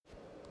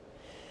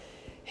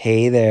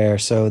Hey there.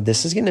 So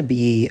this is going to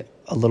be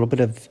a little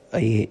bit of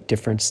a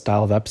different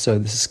style of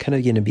episode. This is kind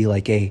of going to be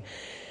like a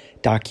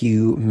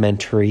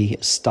documentary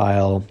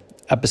style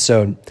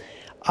episode.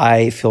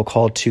 I feel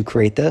called to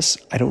create this.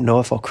 I don't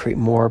know if I'll create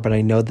more, but I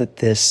know that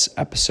this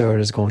episode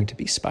is going to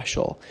be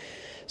special.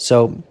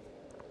 So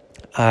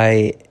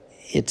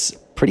it's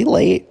pretty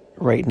late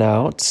right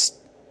now. It's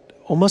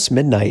almost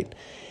midnight.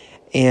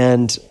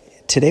 And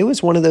today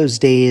was one of those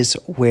days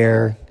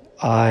where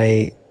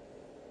I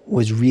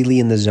was really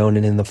in the zone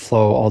and in the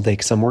flow all day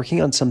because I'm working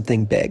on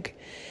something big.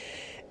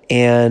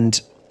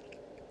 And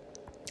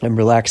I'm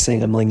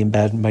relaxing. I'm laying in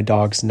bed. My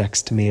dog's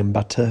next to me. I'm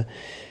about to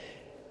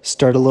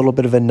start a little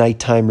bit of a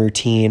nighttime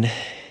routine.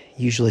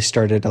 Usually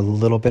started a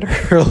little bit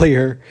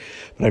earlier,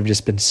 but I've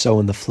just been so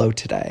in the flow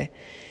today.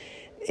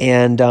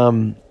 And,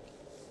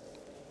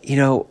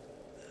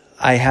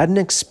 I had an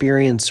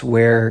experience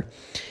where,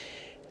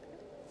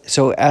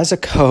 so as a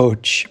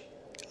coach,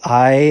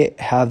 I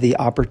have the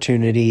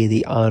opportunity,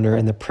 the honor,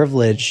 and the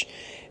privilege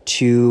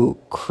to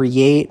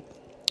create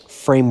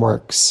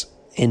frameworks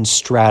and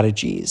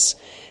strategies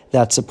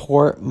that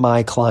support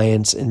my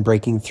clients in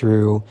breaking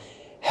through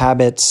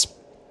habits,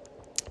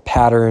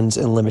 patterns,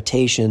 and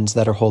limitations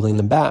that are holding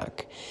them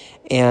back.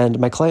 And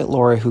my client,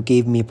 Laura, who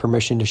gave me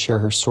permission to share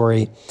her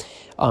story,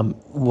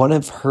 one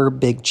of her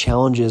big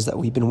challenges that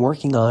we've been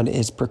working on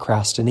is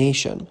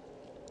procrastination.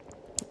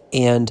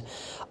 And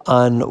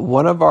on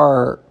one of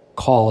our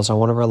calls, on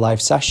one of our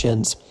live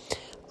sessions,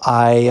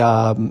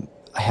 I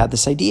had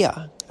this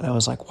idea. And I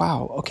was like,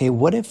 wow, okay,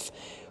 what if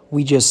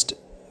we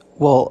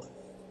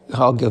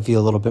I'll give you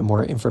a little bit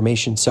more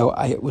information. So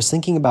I was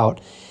thinking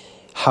about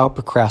how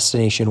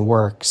procrastination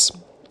works.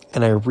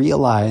 And I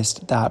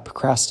realized that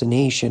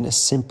procrastination is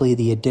simply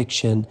the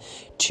addiction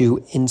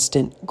to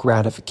instant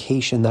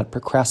gratification, that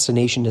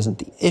procrastination isn't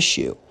the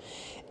issue.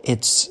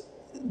 It's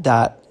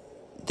that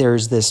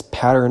there's this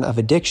pattern of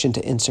addiction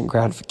to instant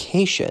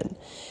gratification,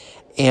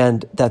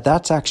 and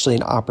that's actually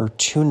an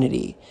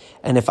opportunity.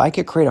 And if I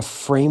could create a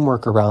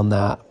framework around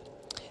that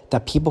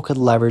people could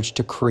leverage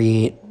to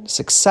create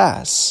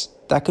success,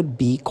 that could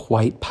be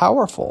quite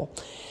powerful.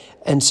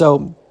 And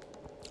so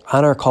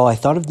on our call, I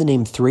thought of the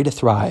name 3 to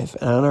Thrive.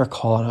 And on our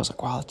call, and I was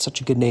like, wow, that's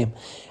such a good name.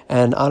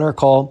 And on our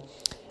call,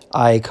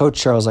 I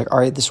coached her. I was like, all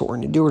right, this is what we're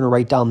going to do. We're going to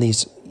write down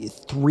these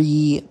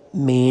 3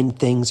 main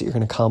things that you're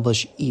going to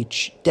accomplish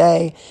each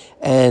day.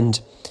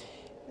 And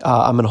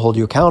I'm going to hold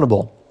you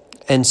accountable.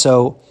 And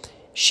so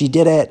she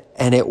did it,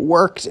 and it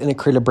worked, and it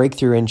created a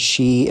breakthrough. And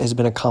she has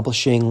been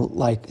accomplishing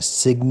like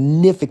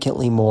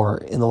significantly more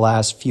in the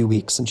last few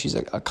weeks than she's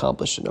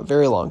accomplished in a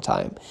very long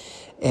time.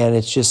 And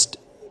it's just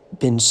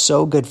been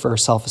so good for her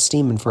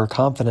self-esteem and for her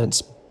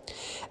confidence.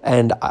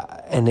 And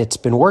it's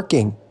been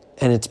working,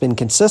 and it's been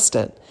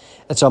consistent.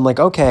 And so I'm like,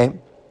 okay,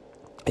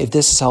 if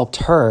this has helped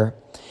her,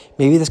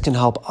 maybe this can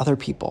help other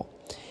people.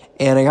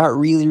 And I got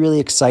really, really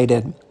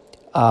excited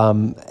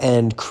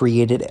and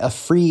created a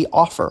free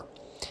offer.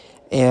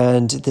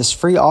 And this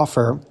free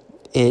offer,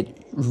 it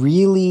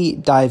really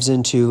dives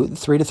into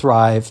 3 to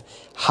Thrive,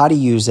 how to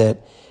use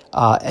it,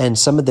 and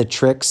some of the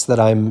tricks that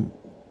I'm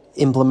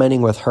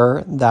implementing with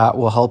her that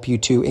will help you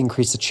to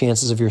increase the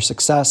chances of your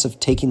success of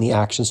taking the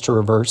actions to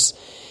reverse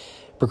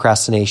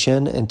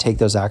procrastination and take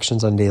those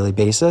actions on a daily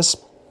basis.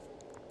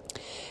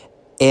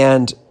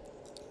 And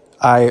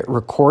I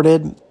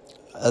recorded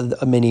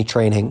a mini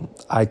training.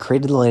 I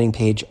created the landing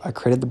page. I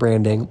created the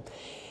branding.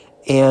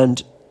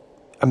 And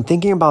I'm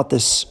thinking about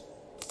this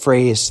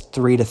phrase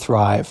 3 to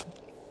Thrive.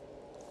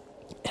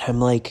 And I'm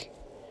like,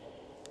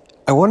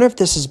 I wonder if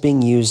this is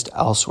being used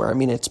elsewhere. I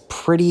mean, it's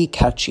pretty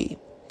catchy.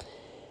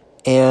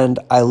 And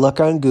I look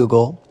on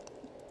Google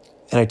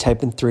and I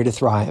type in 3 to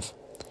Thrive.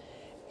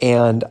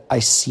 And I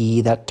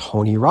see that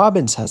Tony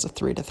Robbins has a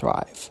 3 to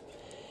Thrive.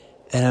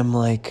 And I'm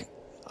like,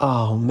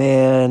 oh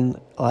man,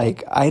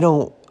 like I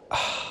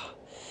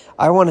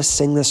want to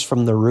sing this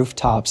from the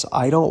rooftops.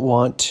 I don't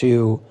want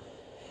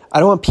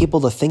people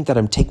to think that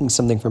I'm taking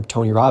something from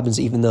Tony Robbins,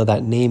 even though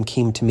that name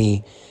came to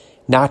me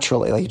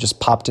naturally, like it just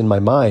popped in my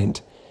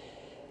mind.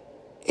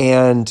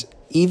 And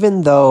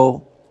even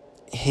though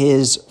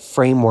his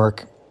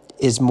framework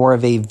is more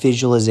of a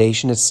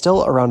visualization, it's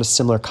still around a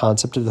similar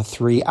concept of the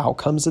 3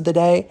 outcomes of the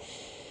day,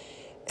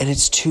 and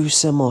it's too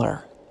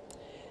similar.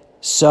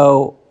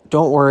 So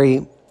don't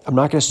worry, I'm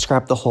not going to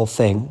scrap the whole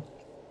thing.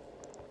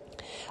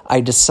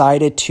 I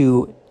decided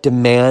to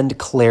demand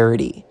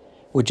clarity,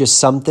 which is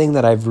something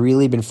that I've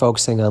really been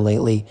focusing on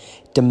lately,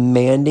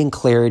 demanding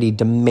clarity,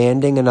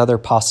 demanding another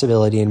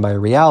possibility in my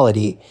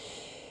reality.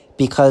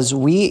 Because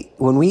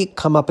when we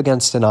come up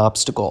against an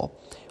obstacle,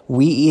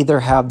 we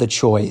either have the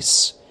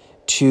choice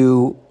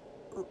to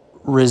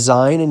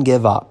resign and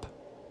give up,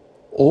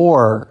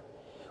 or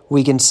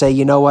we can say,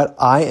 you know what,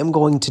 I am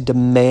going to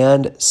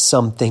demand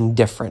something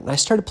different. And I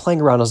started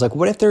playing around. I was like,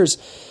 what if there's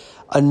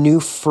a new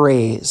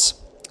phrase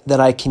that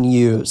I can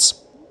use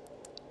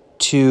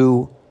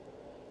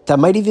that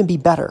might even be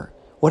better?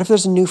 What if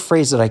there's a new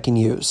phrase that I can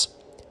use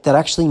that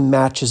actually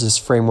matches this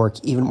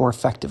framework even more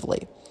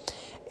effectively?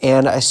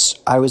 And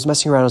I was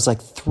messing around. I was like,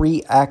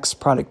 3X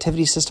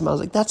productivity system. I was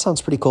like, that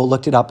sounds pretty cool.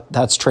 Looked it up.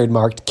 That's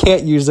trademarked.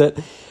 Can't use it.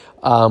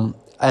 And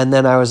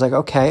then I was like,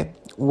 okay,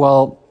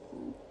 well,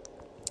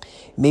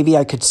 maybe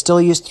I could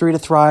still use 3 to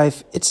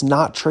Thrive. It's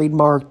not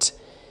trademarked.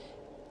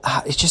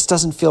 It just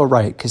doesn't feel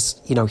right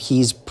because,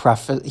 he's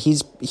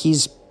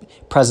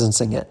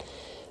presencing it.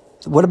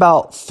 What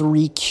about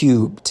 3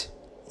 cubed?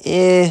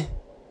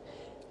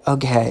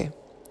 Okay.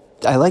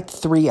 I like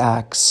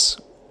 3X.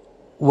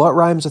 What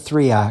rhymes with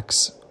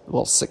 3X?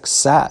 Well,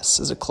 success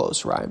is a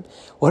close rhyme.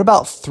 What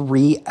about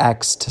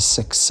 3X to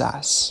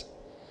success?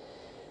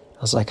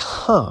 I was like,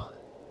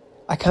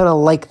 I kind of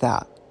like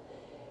that.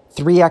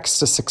 3X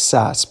to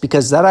success,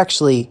 because that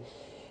actually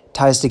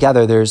ties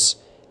together. There's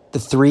the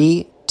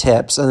 3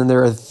 tips, and then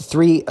there are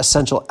 3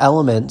 essential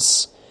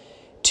elements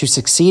to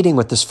succeeding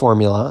with this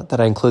formula that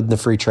I include in the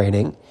free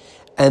training.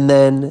 And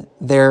then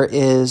there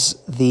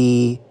is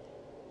the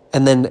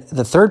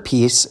third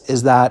piece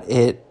is that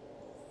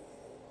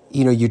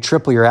you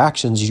triple your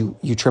actions,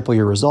 you triple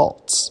your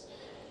results.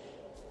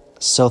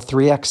 So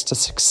 3X to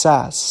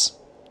success,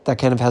 that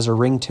kind of has a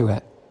ring to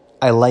it.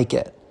 I like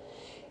it.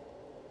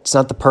 It's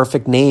not the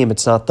perfect name.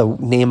 It's not the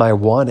name I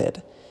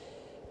wanted,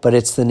 but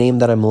it's the name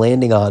that I'm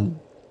landing on.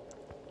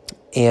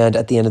 And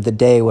at the end of the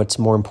day, what's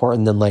more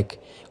important than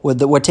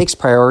what takes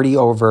priority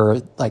over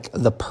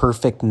the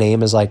perfect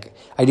name is I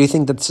do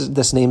think that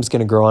this name is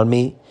going to grow on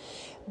me,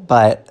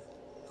 but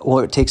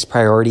what takes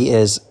priority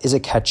is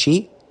it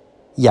catchy?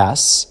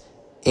 Yes.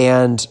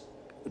 And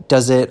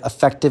does it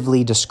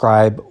effectively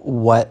describe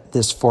what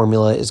this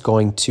formula is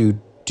going to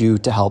do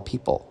to help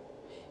people?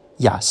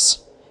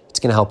 Yes. It's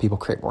going to help people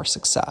create more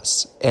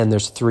success. And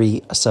there's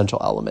 3 essential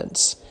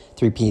elements,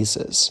 3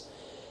 pieces.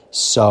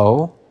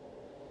 So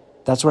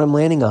that's what I'm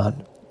landing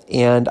on.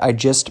 And I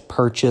just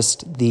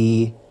purchased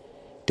the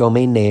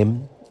domain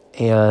name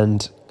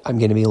and I'm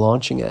going to be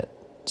launching it.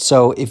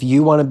 So if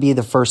you want to be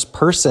the first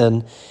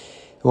person,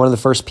 one of the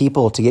first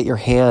people to get your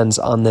hands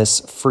on this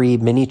free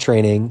mini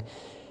training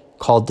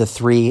called the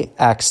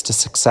 3X to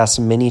Success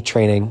mini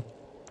training,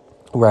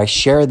 where I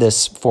share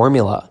this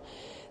formula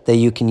that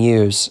you can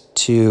use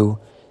to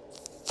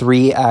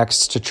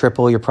 3X to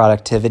triple your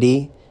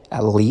productivity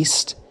at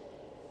least,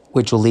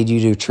 which will lead you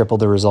to triple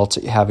the results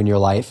that you have in your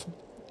life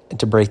and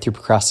to break through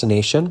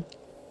procrastination,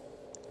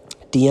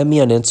 DM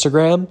me on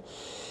Instagram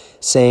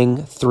saying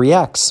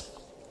 3X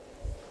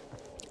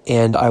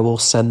and I will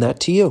send that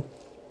to you.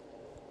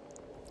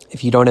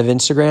 If you don't have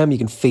Instagram, you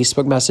can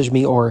Facebook message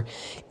me or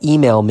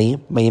email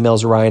me. My email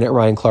is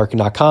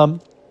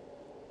ryan@ryanclarkin.com,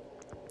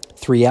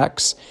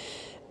 3X.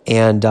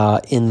 And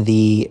in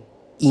the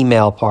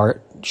email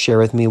part, share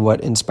with me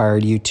what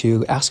inspired you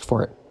to ask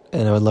for it.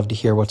 And I would love to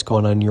hear what's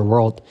going on in your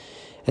world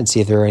and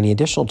see if there are any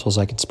additional tools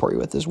I can support you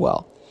with as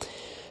well.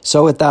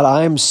 So with that,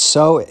 I'm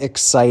so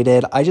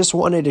excited. I just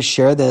wanted to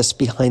share this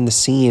behind the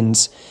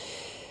scenes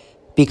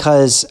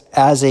because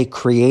as a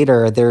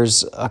creator,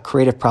 there's a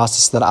creative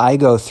process that I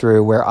go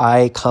through where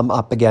I come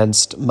up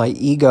against my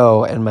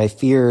ego and my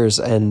fears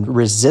and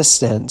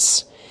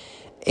resistance.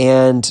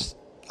 And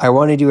I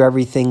want to do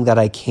everything that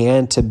I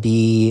can to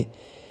be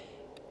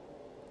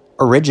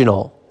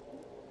original.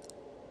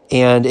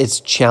 And it's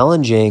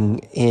challenging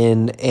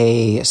in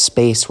a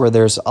space where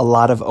there's a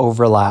lot of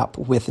overlap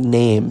with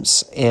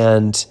names.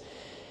 And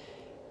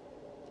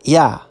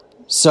yeah,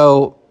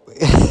 so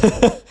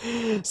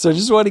so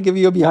just want to give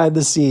you a behind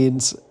the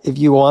scenes. If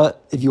you want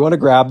to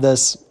grab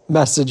this,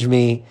 message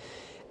me.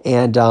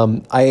 And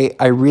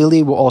I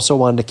really also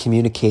wanted to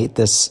communicate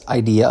this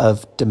idea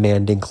of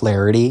demanding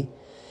clarity.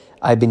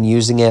 I've been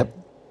using it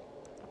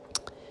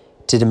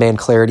to demand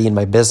clarity in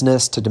my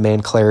business, to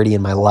demand clarity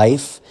in my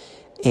life.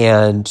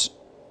 And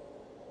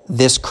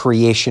this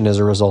creation is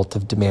a result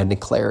of demanding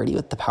clarity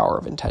with the power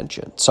of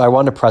intention. So I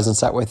want to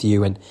presence that with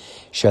you and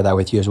share that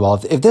with you as well.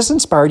 If this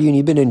inspired you and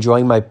you've been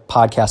enjoying my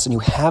podcast and you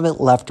haven't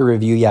left a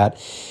review yet,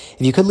 if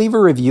you could leave a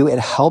review, it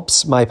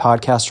helps my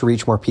podcast to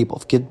reach more people.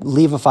 If you could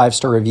leave a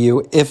 5-star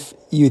review if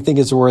you think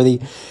it's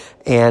worthy,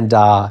 and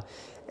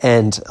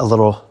a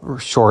little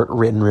short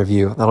written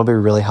review. That'll be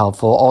really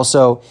helpful.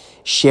 Also,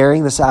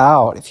 sharing this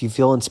out. If you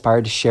feel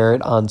inspired to share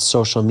it on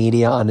social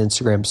media, on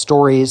Instagram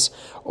stories,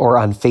 or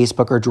on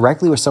Facebook, or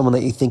directly with someone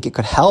that you think it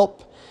could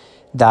help,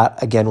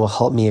 that again will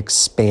help me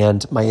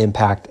expand my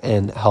impact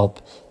and help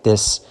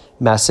this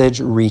message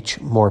reach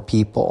more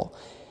people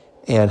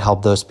and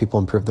help those people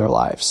improve their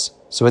lives.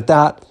 So with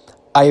that,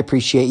 I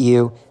appreciate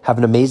you. Have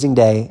an amazing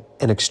day,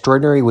 an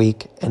extraordinary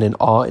week, and an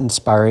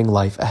awe-inspiring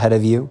life ahead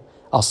of you.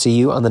 I'll see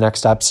you on the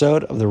next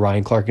episode of the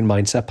Ryan Clarkin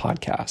Mindset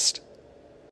Podcast.